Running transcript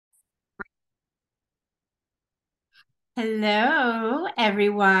Hello,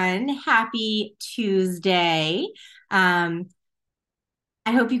 everyone. Happy Tuesday. Um,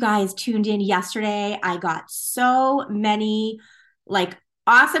 I hope you guys tuned in yesterday. I got so many like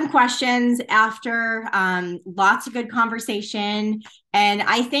awesome questions after lots of good conversation. And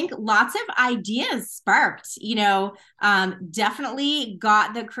I think lots of ideas sparked, definitely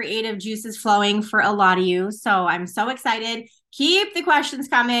got the creative juices flowing for a lot of you. So I'm so excited. Keep the questions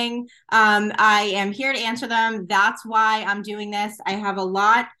coming. I am here to answer them. That's why I'm doing this. I have a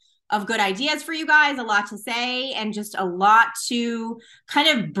lot of good ideas for you guys, a lot to say, and just a lot to kind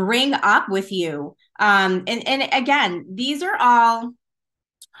of bring up with you. And again, these are all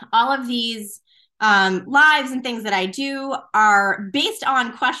of these lives and things that I do are based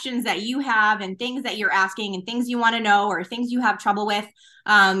on questions that you have and things that you're asking and things you want to know or things you have trouble with.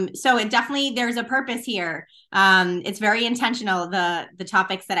 So it definitely there's a purpose here. It's very intentional, the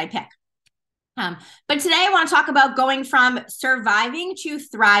topics that I pick. But today I want to talk about going from surviving to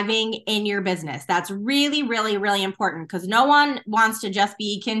thriving in your business. That's really, really, really important because no one wants to just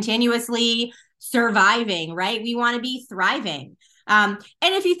be continuously surviving, right? We want to be thriving. And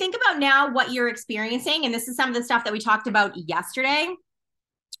if you think about now what you're experiencing, and this is some of the stuff that we talked about yesterday,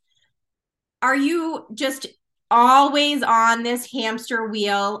 are you just always on this hamster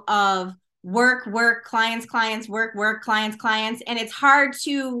wheel of work, work, clients, clients, work, work, clients, clients, and it's hard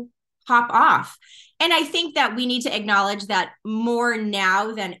to hop off. And I think that we need to acknowledge that more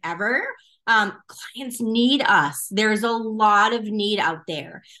now than ever. Clients need us. There's a lot of need out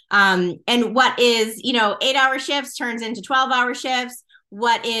there. And what is, 8-hour shifts turns into 12-hour shifts.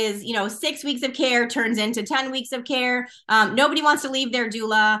 What is, 6 weeks of care turns into 10 weeks of care. Nobody wants to leave their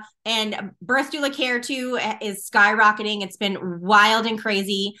doula, and birth doula care too is skyrocketing. It's been wild and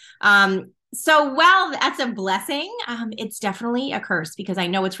crazy. So while that's a blessing, it's definitely a curse because I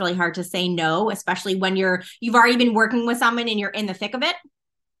know it's really hard to say no, especially when you've already been working with someone and you're in the thick of it.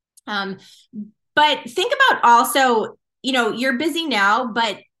 But think about also, you're busy now,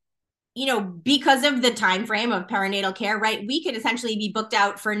 but because of the time frame of perinatal care, right, we could essentially be booked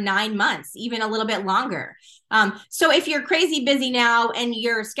out for 9 months, even a little bit longer. So if you're crazy busy now and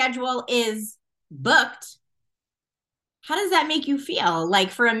your schedule is booked, how does that make you feel?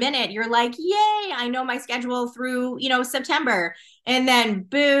 Like for a minute, you're like, yay, I know my schedule through, September. And then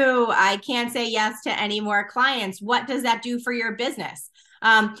boo, I can't say yes to any more clients. What does that do for your business?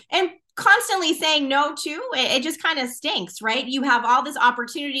 And constantly saying no to it just kind of stinks, right? You have all this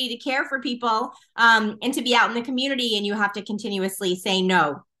opportunity to care for people and to be out in the community, and you have to continuously say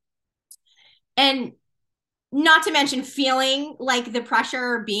no. And not to mention feeling like the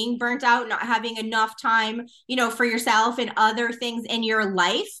pressure, being burnt out, not having enough time, for yourself and other things in your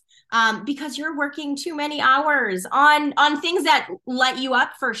life, because you're working too many hours on things that light you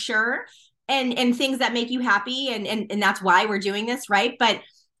up for sure, and things that make you happy, and that's why we're doing this, right? But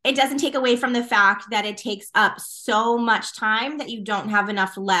it doesn't take away from the fact that it takes up so much time that you don't have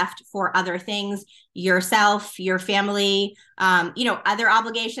enough left for other things, yourself, your family, other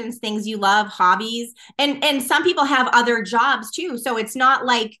obligations, things you love, hobbies. And some people have other jobs too. So it's not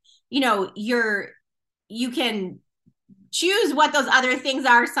like, you can choose what those other things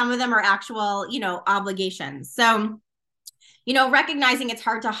are. Some of them are actual, obligations. So recognizing it's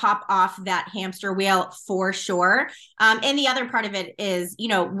hard to hop off that hamster wheel for sure. And the other part of it is,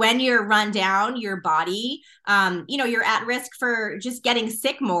 when you're run down, your body, you're at risk for just getting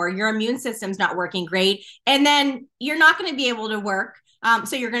sick more. Your immune system's not working great. And then you're not going to be able to work.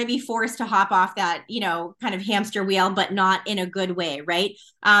 So you're going to be forced to hop off that, kind of hamster wheel, but not in a good way. Right.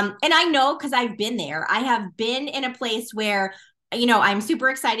 And I know because I've been there. I have been in a place where, I'm super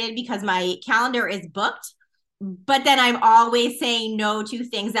excited because my calendar is booked, but then I'm always saying no to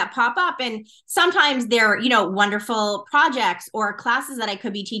things that pop up. And sometimes they're, wonderful projects or classes that I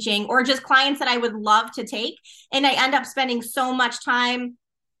could be teaching or just clients that I would love to take. And I end up spending so much time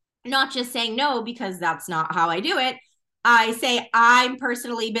not just saying no, because that's not how I do it. I say I'm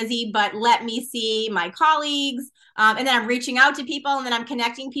personally busy, but let me see my colleagues. And then I'm reaching out to people, and then I'm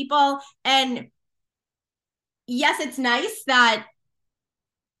connecting people. And yes, it's nice that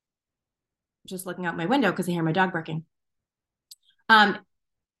just looking out my window because I hear my dog barking.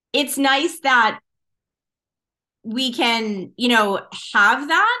 It's nice that we can, have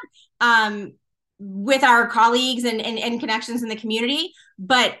that with our colleagues and connections in the community,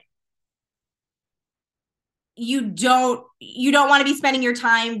 but you don't want to be spending your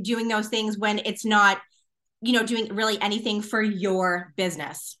time doing those things when it's not, doing really anything for your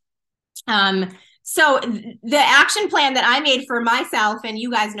business. So the action plan that I made for myself, and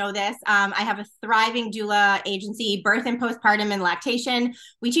you guys know this, I have a thriving doula agency, birth and postpartum and lactation.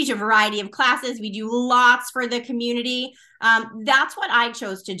 We teach a variety of classes. We do lots for the community. That's what I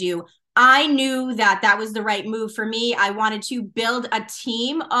chose to do. I knew that that was the right move for me. I wanted to build a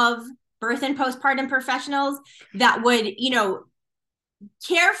team of birth and postpartum professionals that would,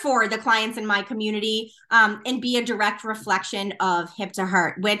 care for the clients in my community, and be a direct reflection of hip to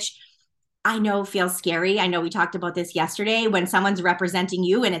heart, which I know feels scary. I know we talked about this yesterday when someone's representing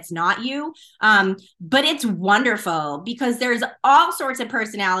you and it's not you. But it's wonderful because there's all sorts of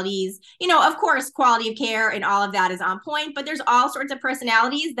personalities. Of course, quality of care and all of that is on point, but there's all sorts of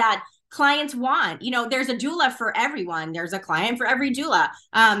personalities that clients want. There's a doula for everyone. There's a client for every doula.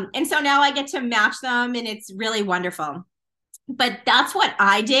 And so now I get to match them, and it's really wonderful. But that's what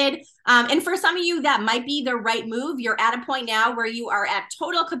I did. And for some of you, that might be the right move. You're at a point now where you are at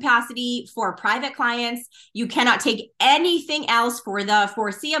total capacity for private clients. You cannot take anything else for the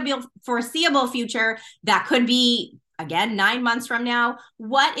foreseeable future. That could be, again, 9 months from now.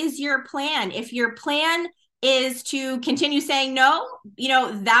 What is your plan? If your plan is to continue saying no,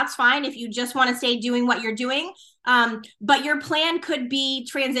 that's fine if you just want to stay doing what you're doing. But your plan could be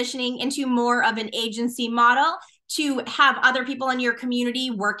transitioning into more of an agency model to have other people in your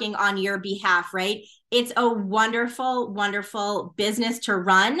community working on your behalf, right? It's a wonderful, wonderful business to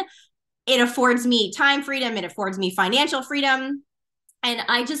run. It affords me time freedom. It affords me financial freedom. And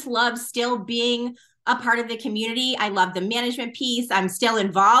I just love still being a part of the community. I love the management piece. I'm still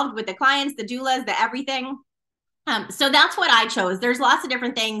involved with the clients, the doulas, the everything. So that's what I chose. There's lots of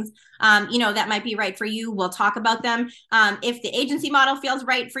different things, that might be right for you. We'll talk about them. If the agency model feels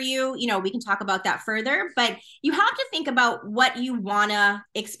right for you, we can talk about that further, but you have to think about what you want to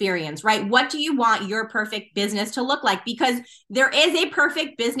experience, right? What do you want your perfect business to look like? Because there is a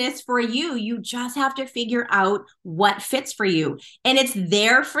perfect business for you. You just have to figure out what fits for you, and it's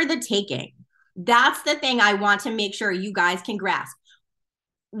there for the taking. That's the thing I want to make sure you guys can grasp.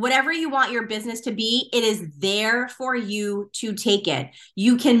 Whatever you want your business to be, it is there for you to take it.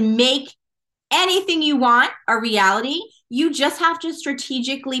 You can make anything you want a reality. You just have to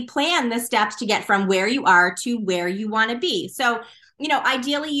strategically plan the steps to get from where you are to where you want to be. So,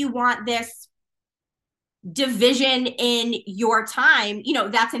 ideally you want this division in your time,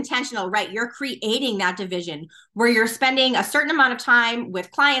 that's intentional, right? You're creating that division where you're spending a certain amount of time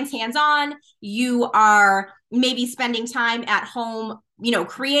with clients hands-on. You are maybe spending time at home,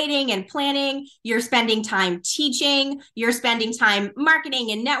 creating and planning. You're spending time teaching. You're spending time marketing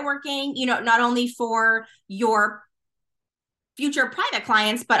and networking, not only for your future private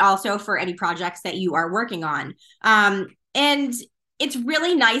clients, but also for any projects that you are working on. And it's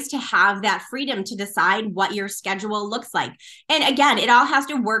really nice to have that freedom to decide what your schedule looks like. And again, it all has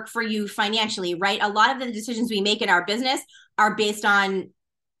to work for you financially, right? A lot of the decisions we make in our business are based on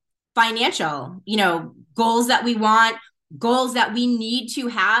financial, goals that we want, goals that we need to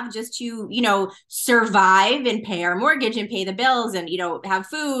have just to, survive and pay our mortgage and pay the bills and, have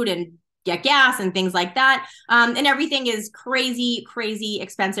food and get gas and things like that. And everything is crazy, crazy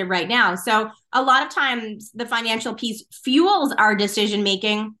expensive right now. So a lot of times the financial piece fuels our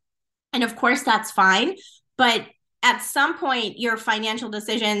decision-making. And of course, that's fine. But at some point, your financial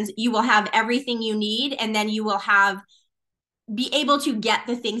decisions, you will have everything you need, and then you will be able to get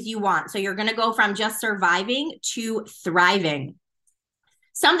the things you want. So you're going to go from just surviving to thriving.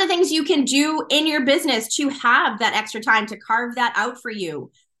 Some of the things you can do in your business to have that extra time to carve that out for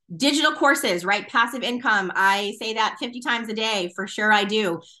you. Digital courses, right? Passive income. I say that 50 times a day. For sure I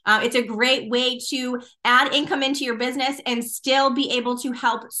do. It's a great way to add income into your business and still be able to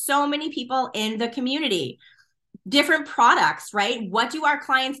help so many people in the community. Different products, right? What do our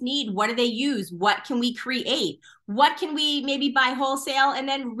clients need? What do they use? What can we create? What can we maybe buy wholesale and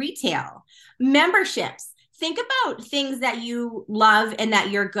then retail? Memberships. Think about things that you love and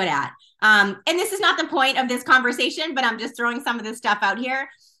that you're good at. And this is not the point of this conversation, but I'm just throwing some of this stuff out here.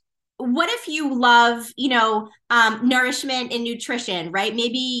 What if you love, nourishment and nutrition, right?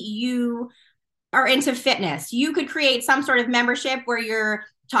 Maybe you are into fitness. You could create some sort of membership where you're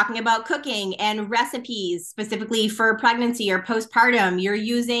talking about cooking and recipes specifically for pregnancy or postpartum. You're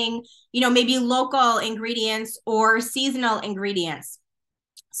using, maybe local ingredients or seasonal ingredients.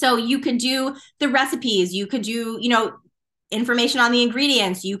 So you could do the recipes. You could do, information on the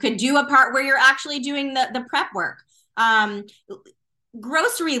ingredients. You could do a part where you're actually doing the prep work.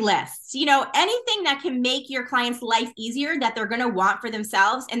 Grocery lists, anything that can make your client's life easier, that they're going to want for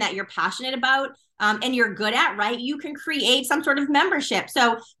themselves and that you're passionate about, and you're good at, right? You can create some sort of membership.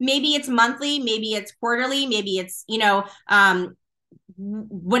 So maybe it's monthly, maybe it's quarterly, maybe it's,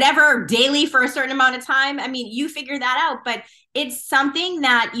 whatever daily for a certain amount of time. I mean, you figure that out, but it's something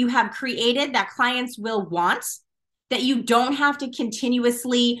that you have created that clients will want, that you don't have to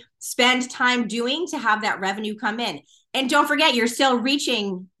continuously spend time doing to have that revenue come in. And don't forget, you're still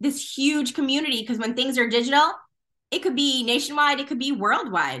reaching this huge community, because when things are digital, it could be nationwide, it could be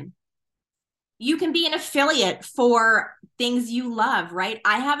worldwide. You can be an affiliate for things you love, right?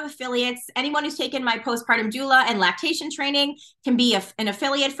 I have affiliates. Anyone who's taken my postpartum doula and lactation training can be an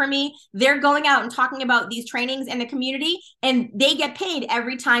affiliate for me. They're going out and talking about these trainings in the community, and they get paid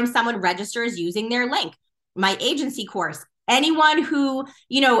every time someone registers using their link. My agency course, anyone who,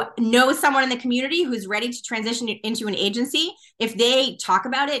 knows someone in the community who's ready to transition into an agency, if they talk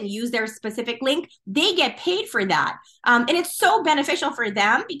about it and use their specific link, they get paid for that. And it's so beneficial for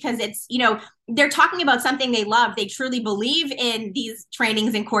them, because it's, they're talking about something they love. They truly believe in these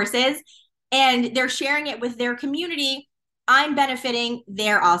trainings and courses, and they're sharing it with their community. I'm benefiting.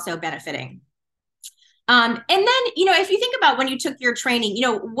 They're also benefiting. And then, if you think about when you took your training,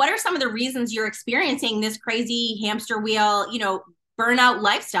 what are some of the reasons you're experiencing this crazy hamster wheel, burnout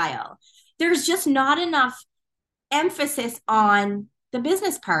lifestyle? There's just not enough emphasis on the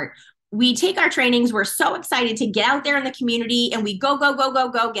business part. We take our trainings, we're so excited to get out there in the community, and we go,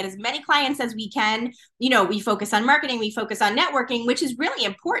 get as many clients as we can. We focus on marketing, we focus on networking, which is really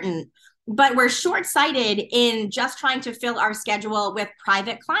important, but we're short-sighted in just trying to fill our schedule with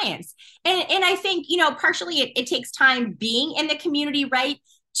private clients. And I think, partially it takes time being in the community, right,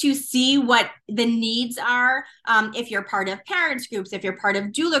 to see what the needs are. If you're part of parents groups, if you're part of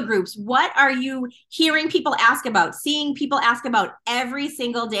doula groups, what are you hearing people ask about, seeing people ask about every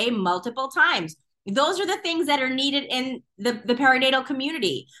single day, multiple times? Those are the things that are needed in the perinatal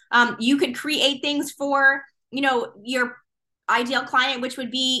community. You could create things for, your ideal client, which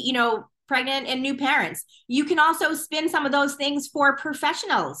would be, pregnant and new parents. You can also spin some of those things for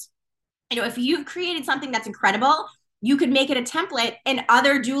professionals. If you've created something that's incredible, you could make it a template, and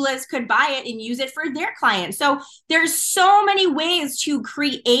other doulas could buy it and use it for their clients. So there's so many ways to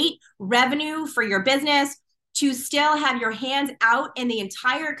create revenue for your business, to still have your hands out in the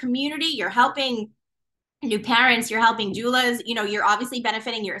entire community. You're helping new parents, you're helping doulas, you're obviously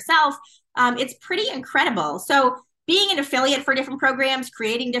benefiting yourself. It's pretty incredible. So being an affiliate for different programs,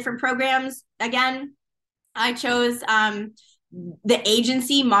 creating different programs, again, I chose the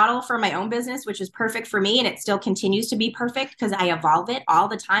agency model for my own business, which is perfect for me. And it still continues to be perfect because I evolve it all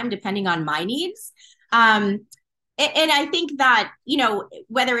the time, depending on my needs. And I think that,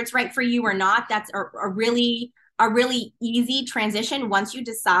 whether it's right for you or not, that's a really easy transition. Once you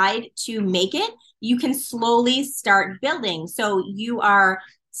decide to make it, you can slowly start building. So you are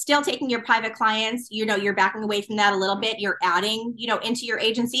still taking your private clients, you're backing away from that a little bit, you're adding, into your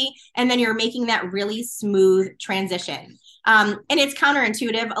agency, and then you're making that really smooth transition. And it's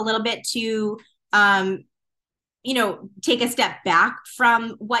counterintuitive a little bit to, take a step back from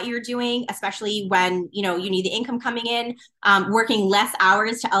what you're doing, especially when, you need the income coming in, working less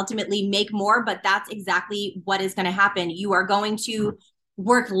hours to ultimately make more, but that's exactly what is going to happen. You are going to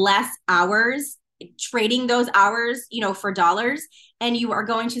work less hours, trading those hours, for dollars, and you are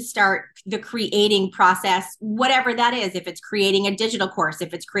going to start the creating process, whatever that is. If it's creating a digital course,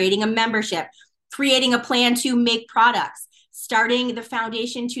 if it's creating a membership, creating a plan to make products, starting the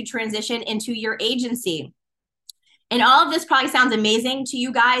foundation to transition into your agency. And all of this probably sounds amazing to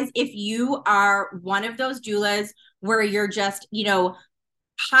you guys if you are one of those doulas where you're just,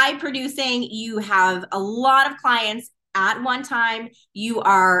 high producing, you have a lot of clients at one time, you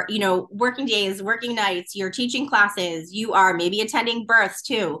are, working days, working nights, you're teaching classes, you are maybe attending births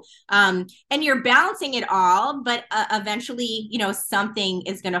too. And you're balancing it all, but eventually, something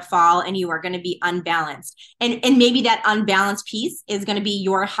is going to fall and you are going to be unbalanced. And maybe that unbalanced piece is going to be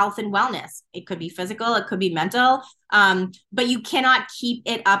your health and wellness. It could be physical, it could be mental, but you cannot keep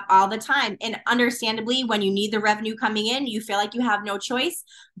it up all the time. And understandably, when you need the revenue coming in, you feel like you have no choice,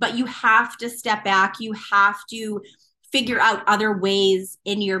 but you have to step back. You have to figure out other ways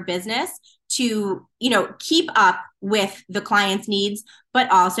in your business to, keep up with the client's needs, but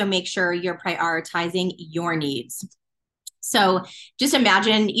also make sure you're prioritizing your needs. So just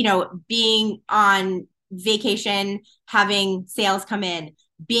imagine, being on vacation, having sales come in,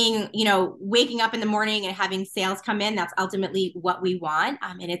 being, waking up in the morning and having sales come in. That's ultimately what we want.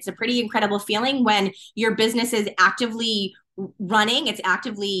 And it's a pretty incredible feeling when your business is actively running, it's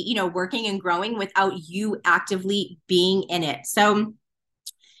actively, working and growing without you actively being in it. So,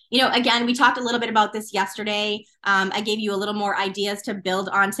 Again, we talked a little bit about this yesterday. I gave you a little more ideas to build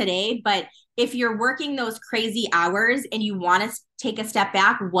on today, but if you're working those crazy hours and you want to take a step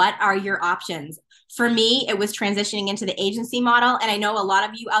back, what are your options? For me, it was transitioning into the agency model. And I know a lot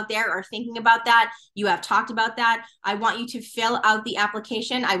of you out there are thinking about that. You have talked about that. I want you to fill out the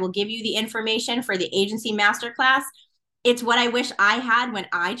application. I will give you the information for the agency masterclass. It's what I wish I had when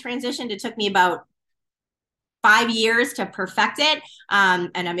I transitioned. It took me about 5 years to perfect it.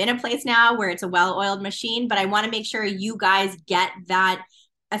 And I'm in a place now where it's a well-oiled machine, but I want to make sure you guys get that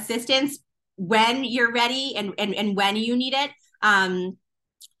assistance when you're ready and when you need it.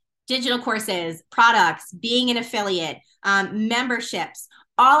 Digital courses, products, being an affiliate, memberships,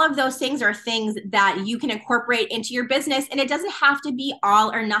 all of those things are things that you can incorporate into your business. And it doesn't have to be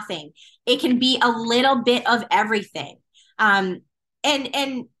all or nothing. It can be a little bit of everything. And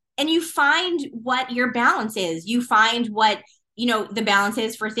you find what your balance is. You find what the balance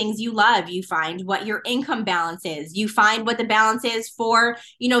is for things you love. You find what your income balance is. You find what the balance is for,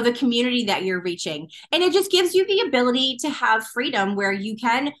 the community that you're reaching. And it just gives you the ability to have freedom where you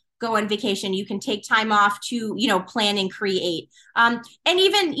can go on vacation. You can take time off to, plan and create. And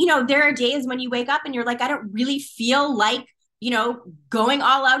even, there are days when you wake up and you're like, I don't really feel like, going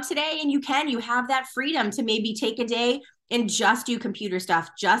all out today. And you have that freedom to maybe take a day and just do computer stuff,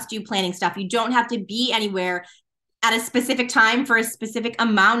 just do planning stuff. You don't have to be anywhere at a specific time for a specific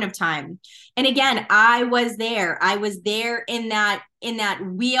amount of time. And again, I was there in that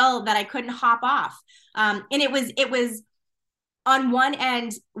wheel that I couldn't hop off. And it was on one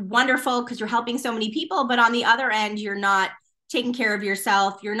end wonderful because you're helping so many people, but on the other end, you're not taking care of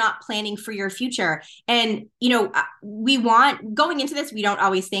yourself. You're not planning for your future. And, we want going into this, we don't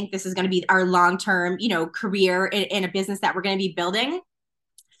always think this is going to be our long-term, career in a business that we're going to be building.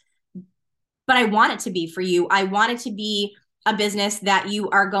 But I want it to be for you. I want it to be a business that you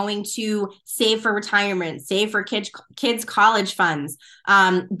are going to save for retirement, save for kids' college funds,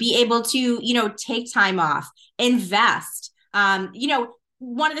 be able to, take time off, invest.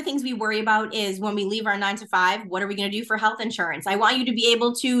 One of the things we worry about is when we leave our 9 to 5, what are we going to do for health insurance? I want you to be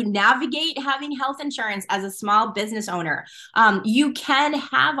able to navigate having health insurance as a small business owner. You can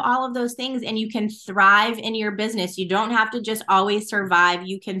have all of those things and you can thrive in your business. You don't have to just always survive.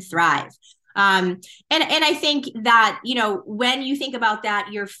 You can thrive. And I think that, when you think about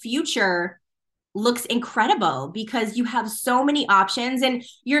that, your future looks incredible because you have so many options and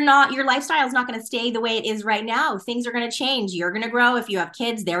your lifestyle is not going to stay the way it is right now. Things are going to change. You're going to grow. If you have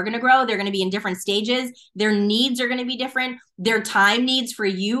kids, they're going to grow. They're going to be in different stages. Their needs are going to be different. Their time needs for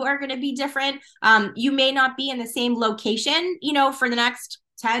you are going to be different. You may not be in the same location, for the next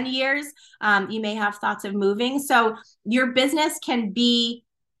 10 years. You may have thoughts of moving. So your business can be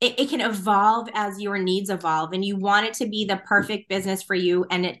it can evolve as your needs evolve, and you want it to be the perfect business for you,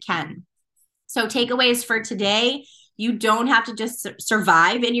 and it can. So takeaways for today: you don't have to just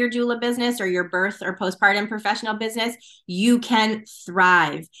survive in your doula business or your birth or postpartum professional business. You can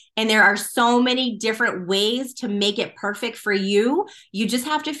thrive. And there are so many different ways to make it perfect for you. You just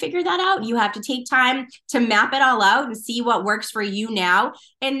have to figure that out. You have to take time to map it all out and see what works for you now,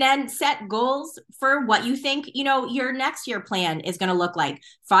 and then set goals for what you think, your next year plan is going to look like.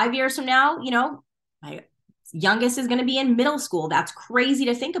 5 years from now, my youngest is going to be in middle school. That's crazy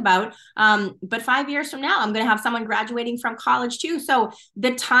to think about. But 5 years from now, I'm going to have someone graduating from college too. So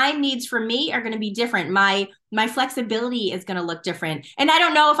the time needs for me are going to be different. My flexibility is going to look different. And I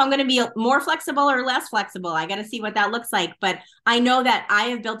don't know if I'm going to be more flexible or less flexible. I got to see what that looks like. But I know that I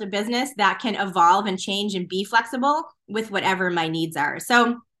have built a business that can evolve and change and be flexible with whatever my needs are.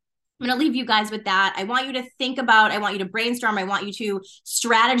 So I'm going to leave you guys with that. I want you to think about, I want you to brainstorm, I want you to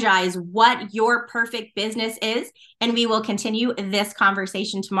strategize what your perfect business is. And we will continue this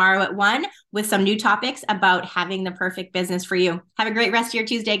conversation tomorrow at 1 with some new topics about having the perfect business for you. Have a great rest of your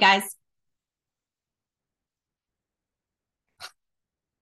Tuesday, guys.